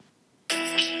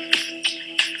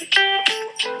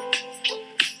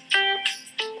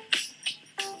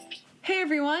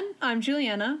I'm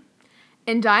Juliana.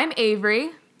 And I'm Avery.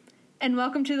 And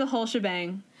welcome to The Whole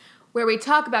Shebang, where we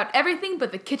talk about everything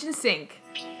but the kitchen sink.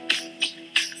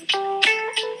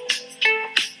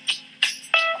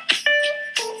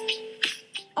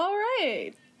 All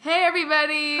right. Hey,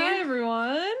 everybody. Hi,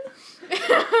 everyone.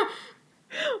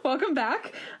 Welcome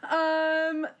back.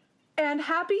 And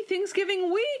happy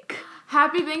Thanksgiving week.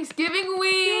 Happy Thanksgiving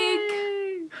week.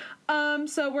 Yay.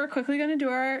 So we're quickly going to do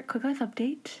our quick life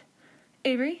update.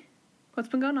 Avery, what's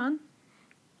been going on?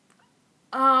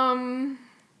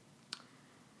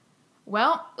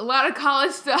 Well, a lot of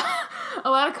college stuff. A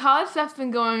lot of college stuff's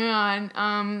been going on.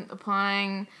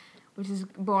 Applying, which is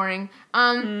boring.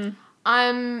 I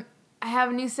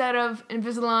have a new set of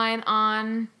Invisalign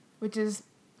on, which is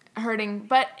hurting.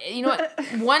 But you know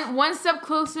what? one step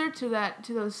closer to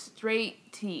those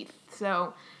straight teeth.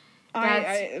 So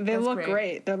they look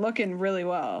great. They're looking really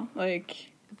well.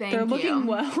 They're looking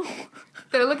well.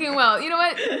 They're looking well. You know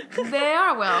what? They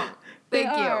are well. Thank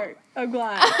you. Are. I'm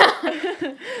glad.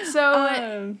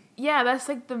 So, yeah,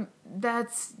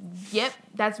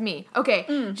 that's me.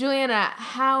 Okay, Juliana,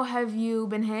 how have you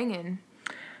been hanging?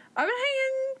 I've been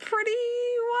hanging pretty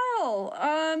well.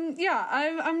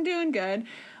 I'm doing good.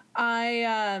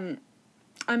 I'm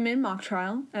in mock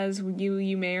trial, as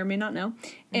you may or may not know,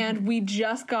 and we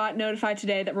just got notified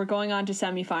today that we're going on to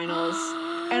semifinals,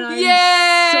 and I'm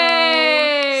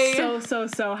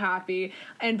so happy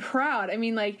and proud. I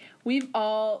mean, we've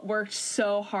all worked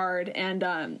so hard, and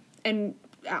I'm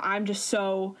just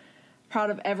so proud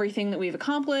of everything that we've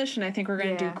accomplished, and I think we're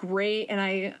gonna do great, and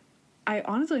I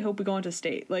honestly hope we go into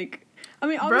state.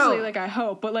 Obviously, I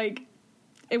hope, but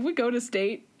if we go to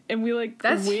state and we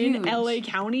that's win huge. LA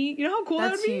County, you know how cool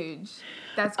that would be?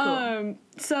 That's huge. That's cool.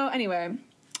 So anyway,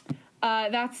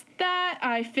 that's that.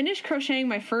 I finished crocheting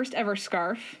my first ever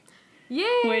scarf. Yay!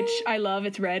 Which I love.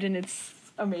 It's red and it's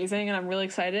amazing, and I'm really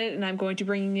excited, and I'm going to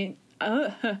bring it.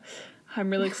 I'm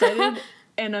really excited,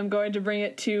 and I'm going to bring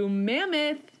it to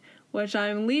Mammoth, which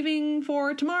I'm leaving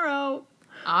for tomorrow.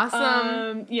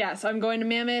 Awesome. Yes, I'm going to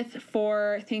Mammoth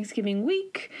for Thanksgiving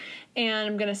week, and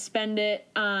I'm gonna spend it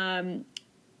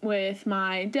with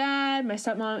my dad, my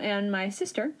stepmom, and my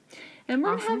sister, and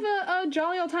we're gonna have a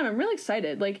jolly old time. I'm really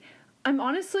excited. I'm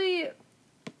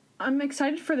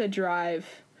excited for the drive.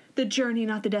 The journey,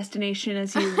 not the destination,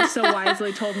 as you so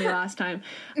wisely told me last time.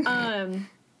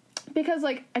 Because,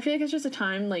 I feel like it's just a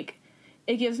time,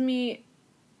 it gives me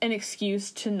an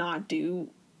excuse to not do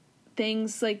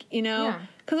things,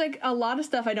 Because, a lot of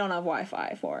stuff I don't have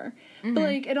Wi-Fi for. Mm-hmm. But,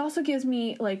 it also gives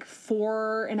me,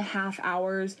 4.5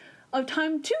 hours of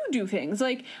time to do things.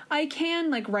 I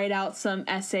can, write out some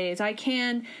essays. I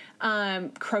can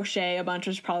crochet a bunch,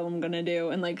 which is probably what I'm gonna do.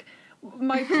 And,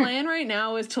 my plan right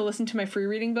now is to listen to my free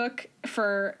reading book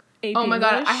for AP Oh my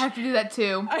English. God, I have to do that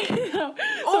too. I know.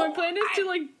 So my plan is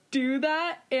to do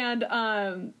that and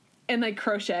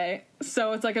crochet.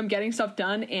 So it's I'm getting stuff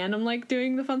done and I'm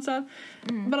doing the fun stuff.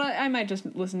 Mm. But I might just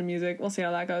listen to music. We'll see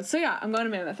how that goes. So yeah, I'm going to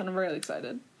Mammoth and I'm really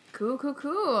excited. Cool.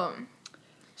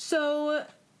 So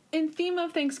in theme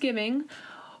of Thanksgiving,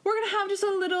 we're going to have just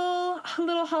a little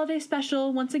holiday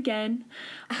special once again.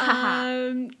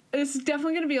 This is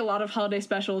definitely going to be a lot of holiday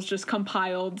specials just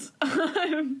compiled.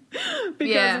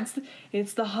 Because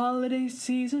it's the holiday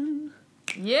season.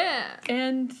 Yeah.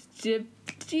 And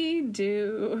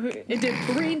dip-dee-doo.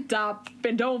 Dip-dee-dop.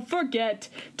 And don't forget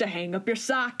to hang up your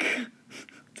sock.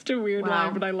 Such a weird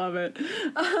line, but I love it.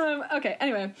 Okay,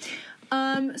 anyway.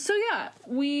 So yeah,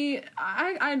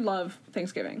 I love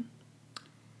Thanksgiving.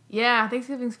 Yeah,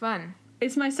 Thanksgiving's fun.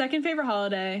 It's my second favorite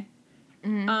holiday.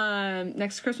 Mm-hmm.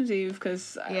 Next to Christmas Eve,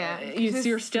 because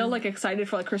you're still excited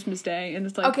for Christmas Day, and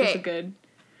it's just a good.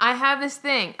 I have this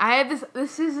thing.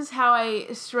 This is how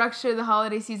I structure the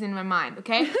holiday season in my mind.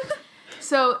 Okay,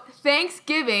 so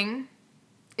Thanksgiving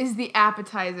is the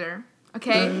appetizer.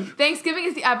 Okay, Thanksgiving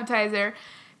is the appetizer.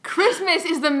 Christmas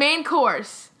is the main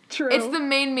course. True. It's the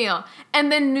main meal,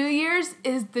 and then New Year's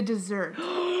is the dessert.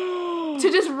 To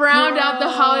just round out the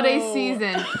holiday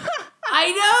season.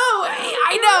 I know.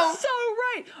 You're so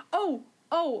right.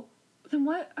 Oh. Then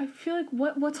what? I feel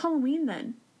what's Halloween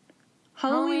then?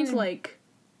 Halloween's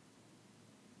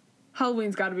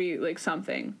Halloween's got to be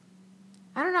something.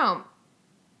 I don't know.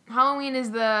 Halloween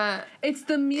is It's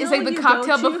the meal. It's the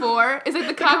cocktail before. It's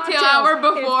the cocktail hour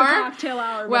before. It's the cocktail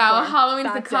hour before. Wow,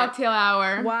 Halloween's the cocktail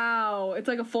hour. Wow, it's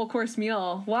a full course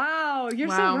meal. Wow, you're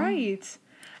so right.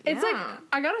 It's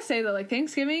I gotta say though,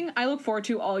 Thanksgiving, I look forward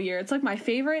to all year. It's my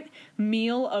favorite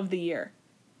meal of the year.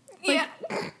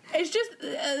 It's just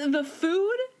the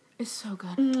food is so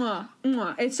good. Mwah,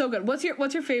 mwah. It's so good. What's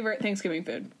your favorite Thanksgiving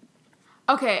food?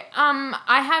 Okay,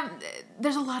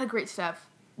 there's a lot of great stuff.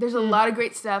 There's a lot of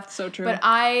great stuff. So true. But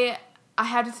I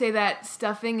have to say that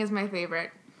stuffing is my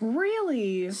favorite.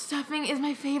 Really? Stuffing is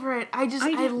my favorite. I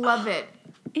love it.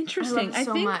 Interesting. I love it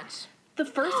so much. The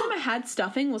first time I had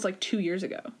stuffing was like 2 years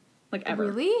ago. Like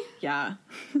ever. Really? Yeah.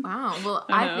 Wow. Well,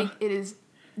 I think it is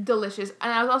delicious.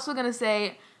 And I was also going to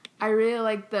say, I really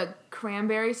like the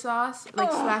cranberry sauce,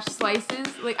 like slash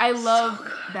slices. Like I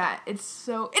love that. It's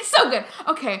so good.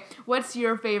 Okay, what's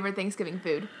your favorite Thanksgiving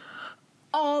food?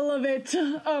 All of it.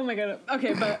 Oh my god.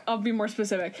 Okay, but I'll be more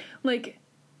specific. Like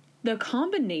the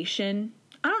combination,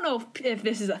 I don't know if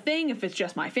this is a thing, if it's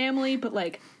just my family, but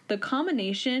like the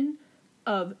combination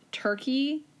of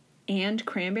turkey and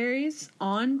cranberries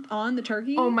on the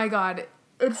turkey. Oh my god.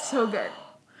 It's so good.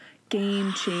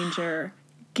 Game changer.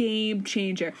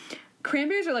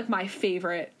 Cranberries are like my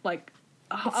favorite, like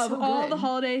of all the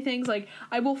holiday things. Like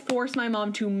I will force my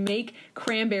mom to make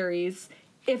cranberries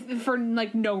if for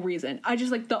like no reason. I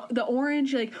just like the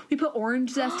orange, like we put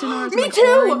orange zest in ours. Me like,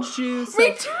 too. Orange juice. Me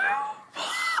like, too.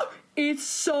 It's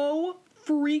so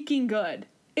freaking good.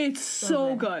 It's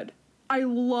so good. I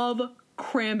love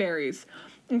cranberries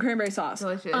and cranberry sauce.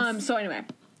 Delicious. So anyway,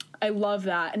 I love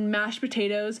that. And mashed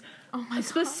potatoes. Oh my god.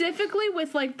 Specifically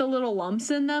with like the little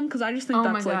lumps in them, because I just think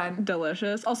that's like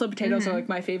delicious. Also, potatoes are like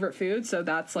my favorite food, so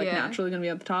that's like naturally gonna be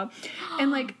at the top.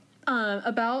 And like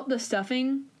about the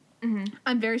stuffing,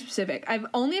 I'm very specific. I've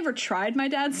only ever tried my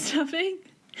dad's stuffing,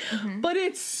 but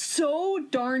it's so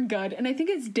darn good. And I think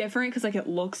it's different because like it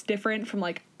looks different from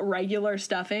like regular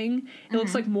stuffing. It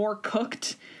looks like more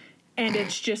cooked, and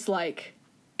it's just like.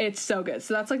 It's so good.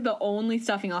 So that's like the only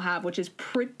stuffing I'll have, which is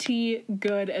pretty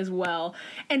good as well.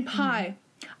 And pie.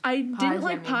 I didn't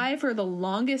like pie for the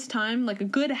longest time, like a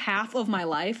good half of my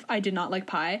life. I did not like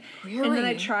pie. Really? And then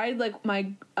I tried like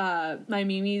my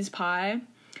Mimi's pie,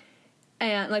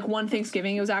 and like one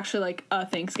Thanksgiving, it was actually like a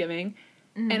Thanksgiving,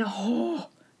 and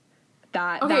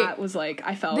that was like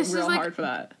I felt real hard for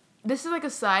that. This is like a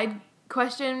side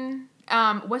question.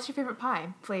 What's your favorite pie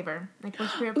flavor? Like,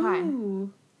 what's your favorite pie?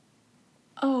 Ooh.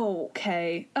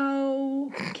 Okay.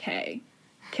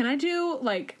 Can I do,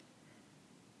 like,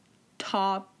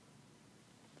 top,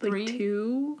 like, 3?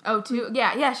 2? Oh, 2?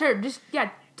 Yeah, sure. Just,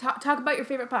 talk about your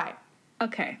favorite pie.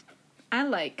 Okay. I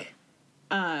like,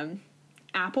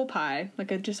 apple pie.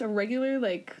 Like, just a regular,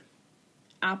 like,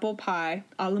 apple pie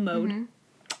a la mode.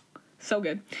 So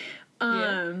good.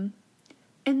 And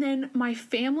then my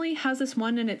family has this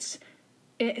one, and it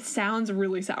sounds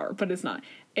really sour, but it's not.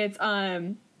 It's,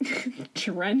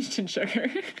 drenched in sugar.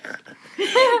 And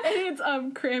it's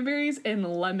cranberries and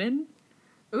lemon.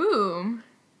 Ooh.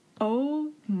 Oh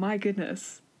my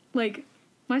goodness. Like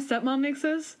my stepmom makes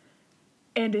this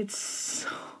and it's so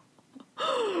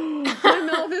my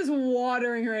mouth is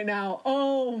watering right now.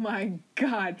 Oh my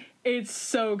god. It's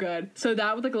so good. So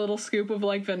that with like a little scoop of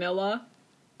like vanilla.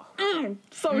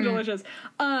 So delicious.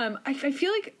 I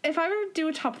feel like if I were to do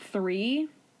a top 3,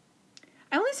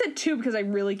 I only said 2 because I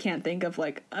really can't think of,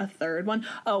 like, a third one.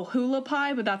 Oh, hula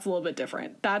pie, but that's a little bit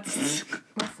different. That's...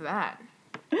 What's that?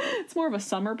 It's more of a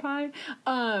summer pie.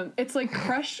 It's, like,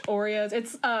 crushed Oreos.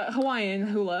 It's Hawaiian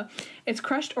hula. It's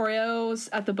crushed Oreos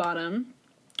at the bottom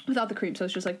without the cream, so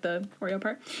it's just, like, the Oreo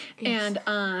part. Yes.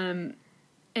 And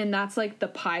that's, like, the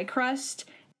pie crust.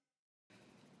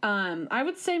 I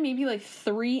would say maybe, like,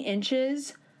 3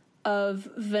 inches of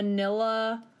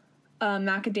vanilla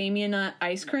macadamia nut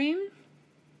ice cream.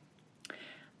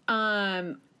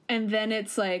 And then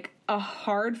it's like a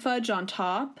hard fudge on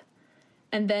top,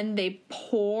 and then they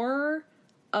pour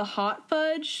a hot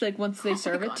fudge, like once they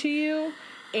serve it to you,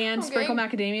 and sprinkle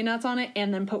macadamia nuts on it,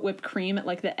 and then put whipped cream at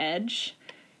like the edge.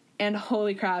 And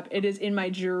holy crap, it is in my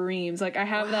dreams. Like I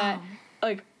have that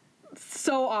like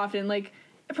so often, like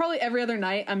probably every other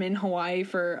night I'm in Hawaii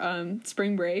for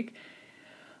spring break.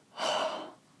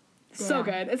 So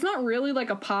good. It's not really like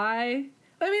a pie.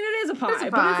 I mean, it is a pie,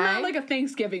 but it's not like a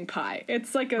Thanksgiving pie.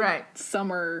 It's like a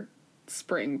summer,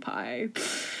 spring pie.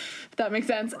 If that makes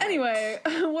sense. Right. Anyway,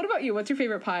 what about you? What's your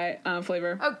favorite pie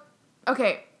flavor? Oh,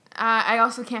 okay. I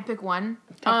also can't pick one.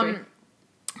 Top 3.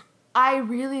 I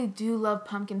really do love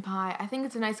pumpkin pie. I think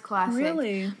it's a nice classic.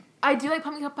 Really? I do like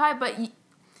pumpkin pie, but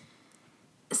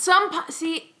some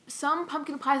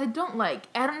pumpkin pies I don't like.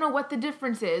 I don't know what the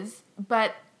difference is,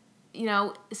 but you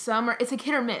know, it's like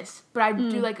hit or miss. But I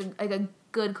do like a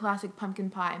good classic pumpkin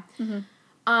pie.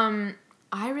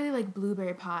 I really like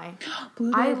blueberry pie.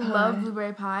 I love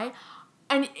blueberry pie.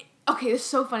 And okay, it's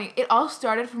so funny. It all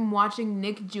started from watching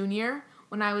Nick Jr.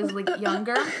 when I was like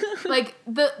younger. Like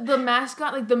the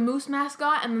mascot, like the moose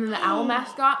mascot and then the owl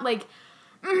mascot, like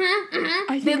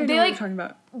I think I know what you're talking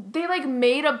about. They, like,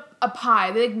 made a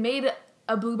pie. They, like, made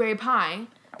a blueberry pie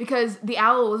because the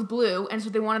owl was blue, and so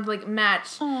they wanted to, like,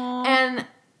 match. Aww.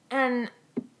 And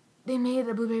they made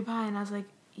a blueberry pie, and I was like,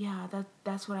 yeah,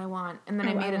 that's what I want. And then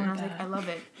I made it, and I was like, I love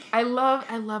it. I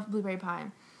love blueberry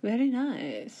pie. Very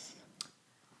nice.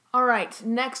 All right,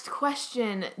 next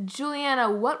question. Juliana,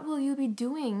 what will you be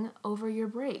doing over your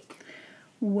break?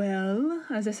 Well,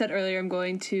 as I said earlier, I'm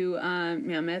going to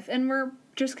Mammoth, and we're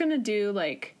just going to do,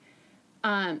 like,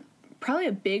 probably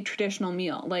a big traditional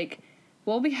meal. Like,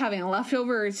 we'll be having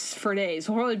leftovers for days.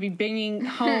 We'll probably be bringing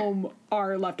home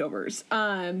our leftovers.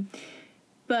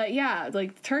 But yeah,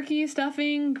 like turkey,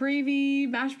 stuffing, gravy,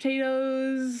 mashed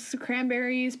potatoes,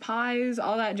 cranberries, pies,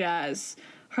 all that jazz.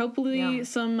 Hopefully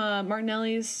some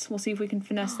Martinelli's. We'll see if we can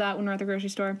finesse that when we're at the grocery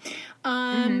store.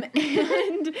 And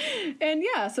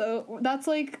yeah, so that's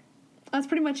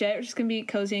pretty much it. We're just gonna be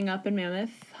cozying up in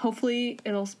Mammoth. Hopefully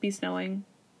it'll be snowing.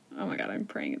 Oh my god, I'm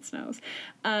praying it snows.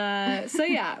 So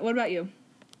yeah, what about you?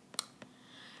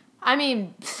 I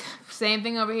mean, same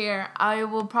thing over here. I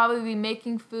will probably be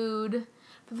making food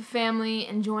for the family,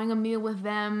 enjoying a meal with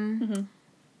them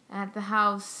at the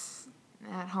house,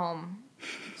 at home.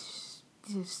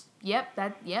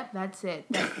 That's it.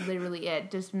 That's literally it.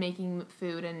 Just making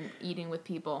food and eating with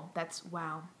people. That's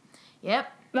wow. Yep.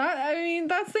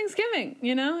 That's Thanksgiving,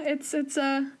 you know? It's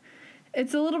a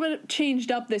little bit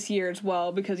changed up this year as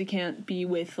well because you can't be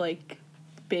with like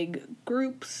big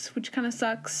groups, which kind of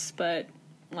sucks, but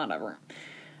whatever.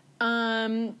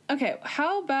 Okay,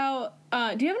 how about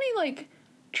do you have any like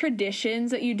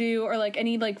traditions that you do or like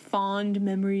any like fond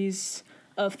memories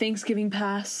of Thanksgiving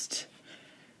past?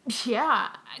 Yeah,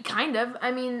 kind of.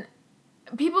 I mean,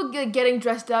 people getting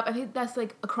dressed up, I think that's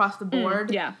like across the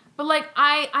board. Yeah. But like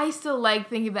I still like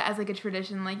thinking of that as like a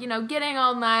tradition, like, you know, getting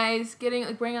all nice, getting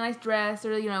like wearing a nice dress,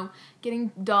 or, you know,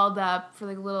 getting dolled up for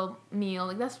like a little meal.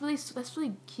 Like that's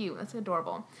really cute. That's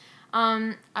adorable.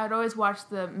 I'd always watch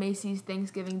the Macy's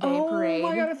Thanksgiving Day Parade. Oh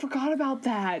my god, I forgot about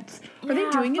that. Are they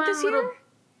doing it this year?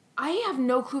 I have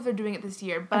no clue if they're doing it this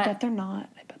year, but I bet they're not.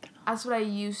 That's what I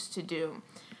used to do.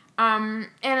 And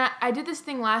I did this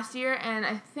thing last year, and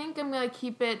I think I'm going to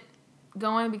keep it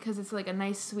going because it's like a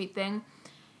nice, sweet thing.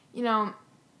 You know,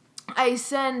 I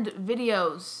send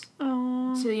videos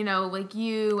to, you know, like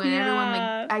you and everyone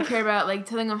like I care about, like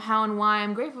telling them how and why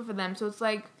I'm grateful for them. So it's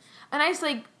like a nice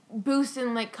like boost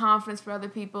in like confidence for other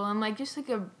people, and like just like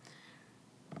a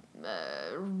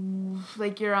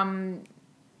like your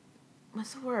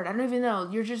what's the word? I don't even know.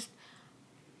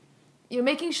 You're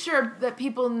making sure that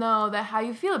people know that how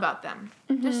you feel about them,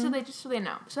 just so they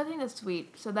know. So I think that's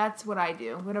sweet. So that's what I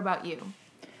do. What about you?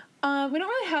 We don't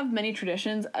really have many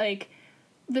traditions. Like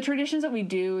the traditions that we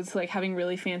do is like having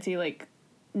really fancy like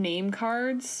name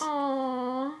cards.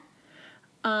 Aww.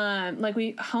 Like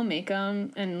we home make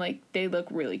them and like they look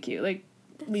really cute. Like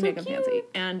That's we so make them cute. fancy.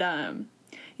 And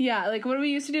yeah, like what we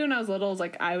used to do when I was little is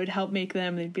like I would help make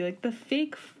them. They'd be like the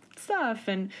fake stuff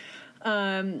and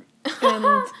it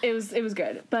was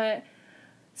good. But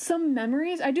some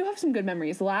memories, I do have some good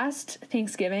memories. Last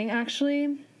Thanksgiving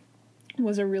actually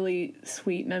was a really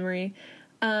sweet memory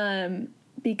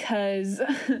because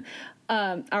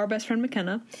our best friend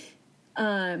McKenna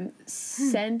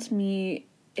sent me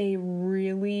a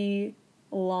really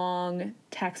long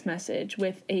text message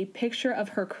with a picture of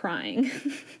her crying.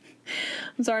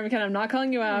 I'm sorry, McKenna, I'm not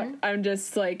calling you out. I'm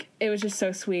just like, it was just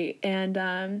so sweet.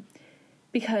 And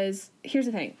because here's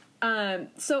the thing.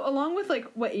 So along with like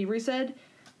what Avery said,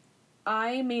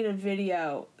 I made a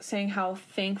video saying how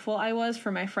thankful I was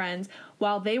for my friends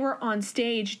while they were on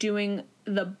stage doing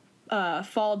the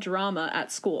fall drama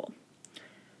at school.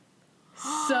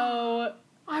 So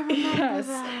I remember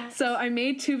that. So I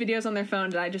made 2 videos on their phone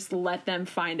and I just let them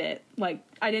find it. Like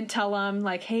I didn't tell them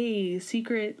like, hey,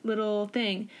 secret little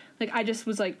thing. Like I just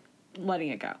was like letting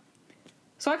it go.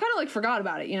 So I kind of like forgot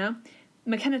about it, you know?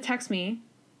 McKenna texts me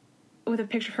with a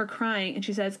picture of her crying and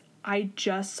she says, I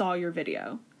just saw your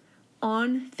video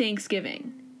on Thanksgiving.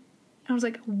 And I was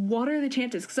like, what are the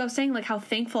chances? Because I was saying like how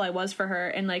thankful I was for her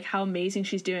and like how amazing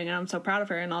she's doing and I'm so proud of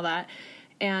her and all that.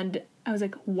 And I was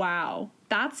like, wow,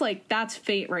 that's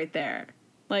fate right there.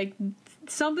 Like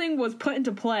something was put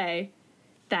into play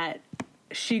that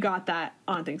she got that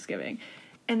on Thanksgiving.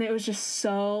 And it was just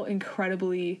so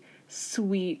incredibly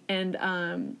sweet and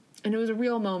it was a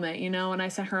real moment, you know, and I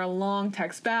sent her a long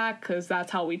text back because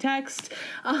that's how we text,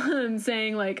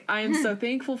 saying, like, I am so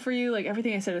thankful for you, like,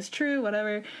 everything I said is true,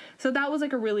 whatever. So that was,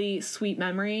 like, a really sweet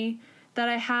memory that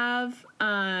I have,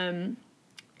 and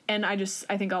I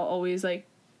think I'll always, like,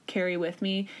 carry with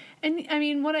me. And I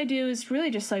mean, what I do is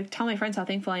really just like tell my friends how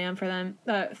thankful I am for them.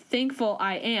 Thankful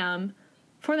I am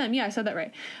for them. Yeah, I said that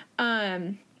right.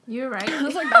 You're right. I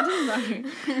was like, that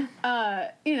doesn't sound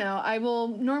right. You know, I will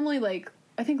normally, like,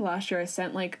 I think last year I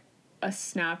sent, like, a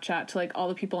Snapchat to, like, all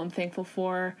the people I'm thankful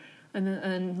for,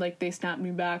 and like, they snapped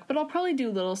me back. But I'll probably do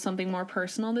a little something more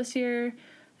personal this year,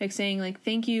 like, saying, like,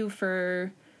 thank you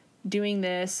for doing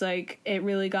this, like, it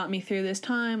really got me through this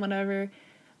time, whatever.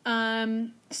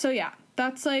 So, yeah,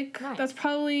 that's, like, nice. That's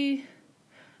probably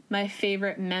my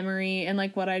favorite memory and,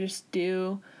 like, what I just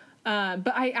do. But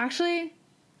I actually...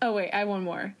 Oh, wait, I have one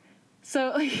more.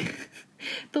 So, like,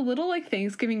 the little, like,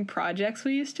 Thanksgiving projects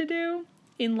we used to do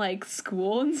in, like,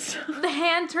 school and stuff. The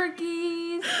hand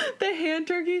turkeys. The hand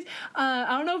turkeys. I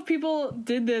don't know if people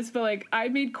did this, but, like, I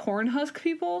made corn husk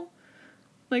people.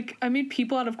 Like, I made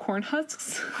people out of corn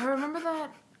husks. I remember that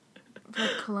for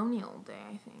Colonial Day,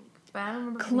 I think. But I don't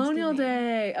remember Colonial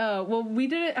Day. Oh, well, we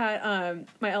did it at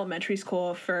my elementary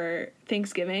school for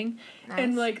Thanksgiving. Nice.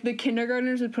 And, like, the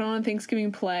kindergartners would put on a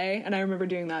Thanksgiving play, and I remember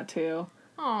doing that, too.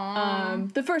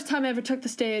 Aww. The first time I ever took the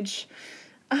stage.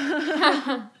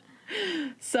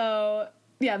 So,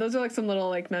 yeah, those are, like, some little,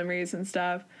 like, memories and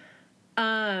stuff.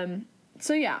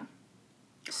 So, yeah.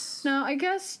 Now, I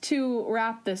guess to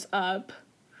wrap this up,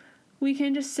 we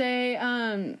can just say,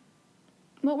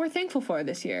 what we're thankful for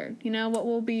this year. You know, what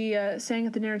we'll be saying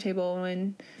at the dinner table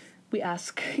when we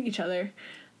ask each other.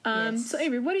 Yes. So,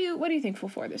 Avery, what are you thankful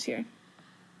for this year?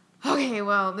 Okay,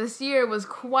 well, this year was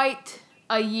quite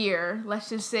a year. Let's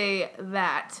just say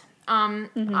that.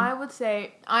 I would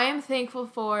say I am thankful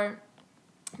for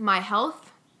my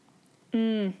health,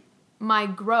 my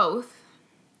growth,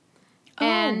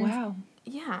 and wow.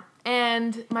 Yeah,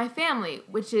 and my family,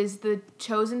 which is the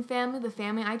chosen family, the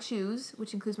family I choose,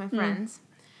 which includes my friends.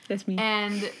 That's me.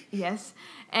 And, yes,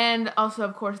 and also,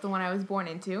 of course, the one I was born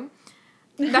into.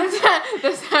 That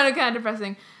sounded kind of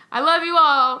depressing. I love you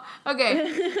all.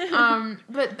 Okay.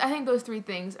 But I think those three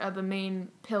things are the main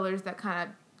pillars that kind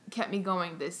of kept me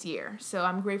going this year. So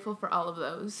I'm grateful for all of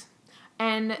those.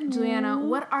 And, Juliana,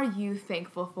 what are you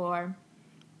thankful for?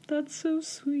 That's so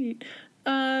sweet.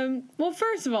 Well,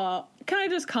 first of all, can I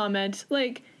just comment,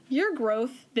 like, your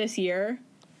growth this year,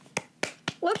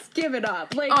 let's give it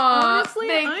up. Like, honestly,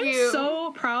 I'm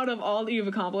so proud of all that you've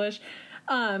accomplished.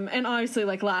 And obviously,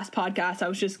 like, last podcast, I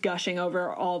was just gushing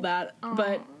over all that,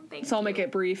 but, so I'll make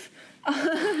it brief.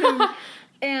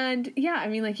 And, yeah, I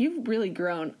mean, like, you've really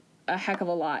grown a heck of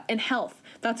a lot. And health,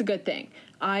 that's a good thing.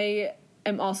 I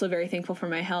am also very thankful for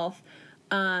my health.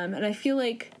 And I feel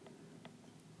like,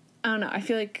 I don't know, I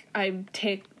feel like I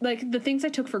take, like, the things I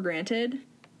took for granted,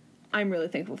 I'm really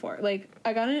thankful for. Like,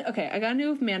 I got a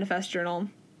new manifest journal.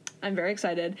 I'm very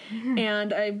excited.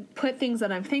 And I put things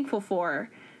that I'm thankful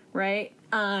for, right?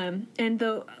 And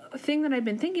the thing that I've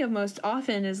been thinking of most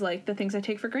often is, like, the things I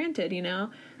take for granted, you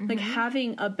know? Like,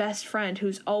 having a best friend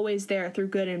who's always there through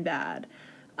good and bad.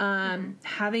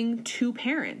 Having two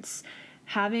parents.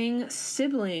 Having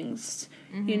siblings.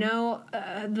 You know,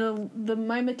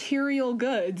 my material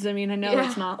goods. I mean, I know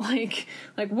it's not like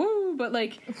woo, but,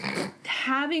 like,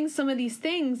 having some of these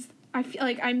things, I feel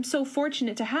like I'm so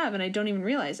fortunate to have, and I don't even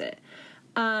realize it.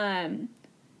 And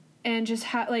just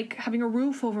having a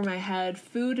roof over my head,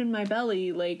 food in my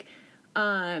belly, like,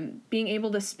 being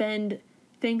able to spend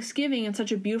Thanksgiving in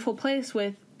such a beautiful place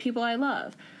with people I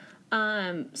love.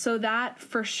 So that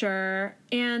for sure.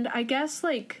 And I guess,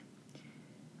 like,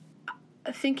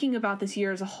 thinking about this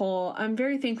year as a whole, I'm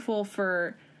very thankful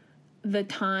for the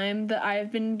time that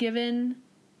I've been given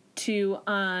to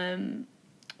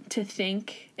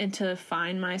think and to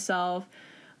find myself.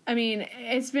 I mean,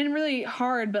 it's been really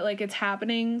hard, but, like, it's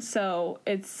happening, so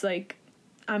it's like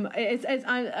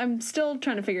I'm still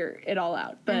trying to figure it all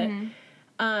out. But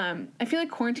I feel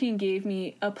like quarantine gave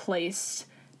me a place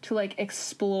to, like,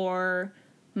 explore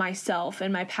myself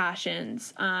and my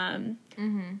passions,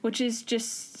 which is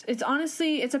just, it's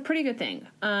honestly, it's a pretty good thing.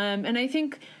 And I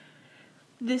think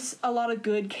a lot of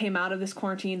good came out of this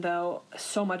quarantine, though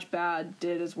so much bad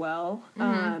did as well.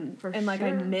 And, like, sure.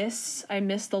 I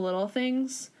miss the little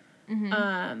things.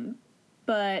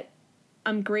 But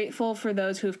I'm grateful for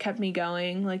those who have kept me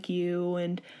going, like you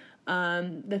and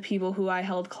the people who I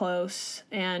held close,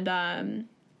 and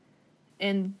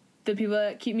the people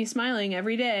that keep me smiling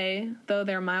every day, though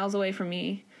they're miles away from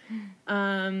me.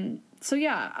 So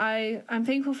yeah, I'm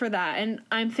thankful for that. And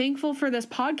I'm thankful for this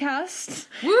podcast.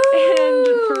 Woo! And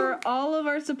for all of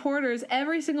our supporters,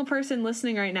 every single person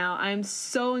listening right now. I'm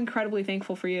so incredibly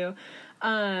thankful for you.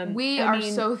 We are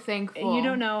so thankful. You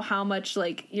don't know how much,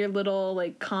 like, your little,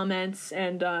 like, comments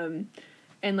and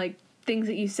like, things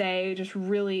that you say just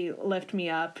really lift me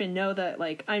up and know that,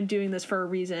 like, I'm doing this for a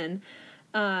reason.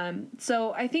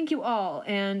 So I thank you all,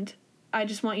 and I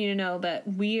just want you to know that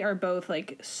we are both,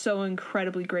 like, so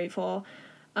incredibly grateful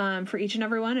for each and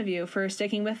every one of you for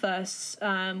sticking with us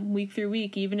week through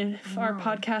week, even if our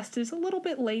podcast is a little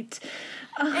bit late.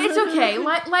 It's okay.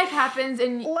 Life happens,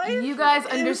 and you guys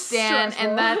understand,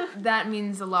 and that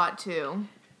means a lot too.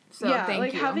 So yeah, thank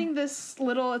like you. having this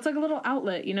little, it's like a little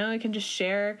outlet, you know, I can just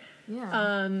share,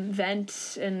 Yeah.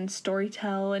 vent and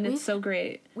storytell, and it's so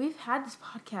great. We've had this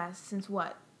podcast since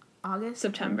what? August?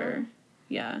 September.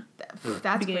 Yeah. That's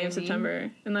beginning crazy. of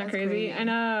September. Isn't that crazy? I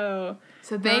know.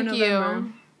 So thank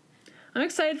you. I'm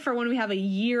excited for when we have a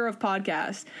year of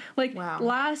podcasts. Like, wow.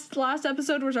 last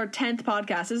episode was our 10th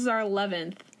podcast. This is our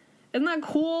 11th. Isn't that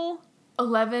cool?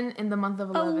 11 in the month of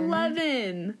 11.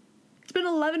 11! It's been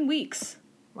 11 weeks.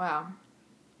 Wow.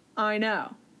 I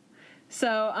know.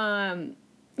 So,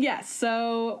 yes,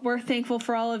 so we're thankful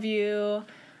for all of you.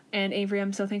 And Avery,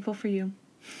 I'm so thankful for you.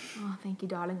 Oh, thank you,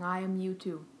 darling. I am you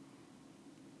too.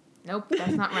 Nope,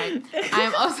 that's not right. I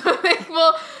am also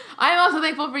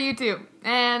thankful for you too.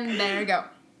 And there we go.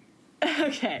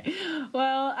 Okay.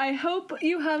 Well, I hope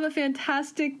you have a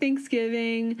fantastic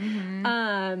Thanksgiving.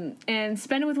 And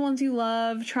spend it with the ones you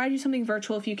love. Try to do something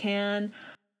virtual if you can.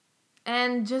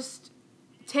 And just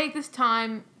take this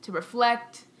time to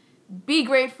reflect, be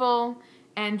grateful,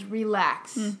 and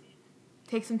relax.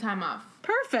 Take some time off.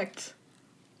 Perfect.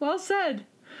 Well said.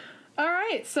 All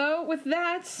right. So with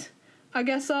that, I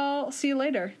guess I'll see you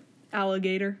later,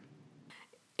 alligator.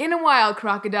 In a while,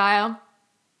 crocodile.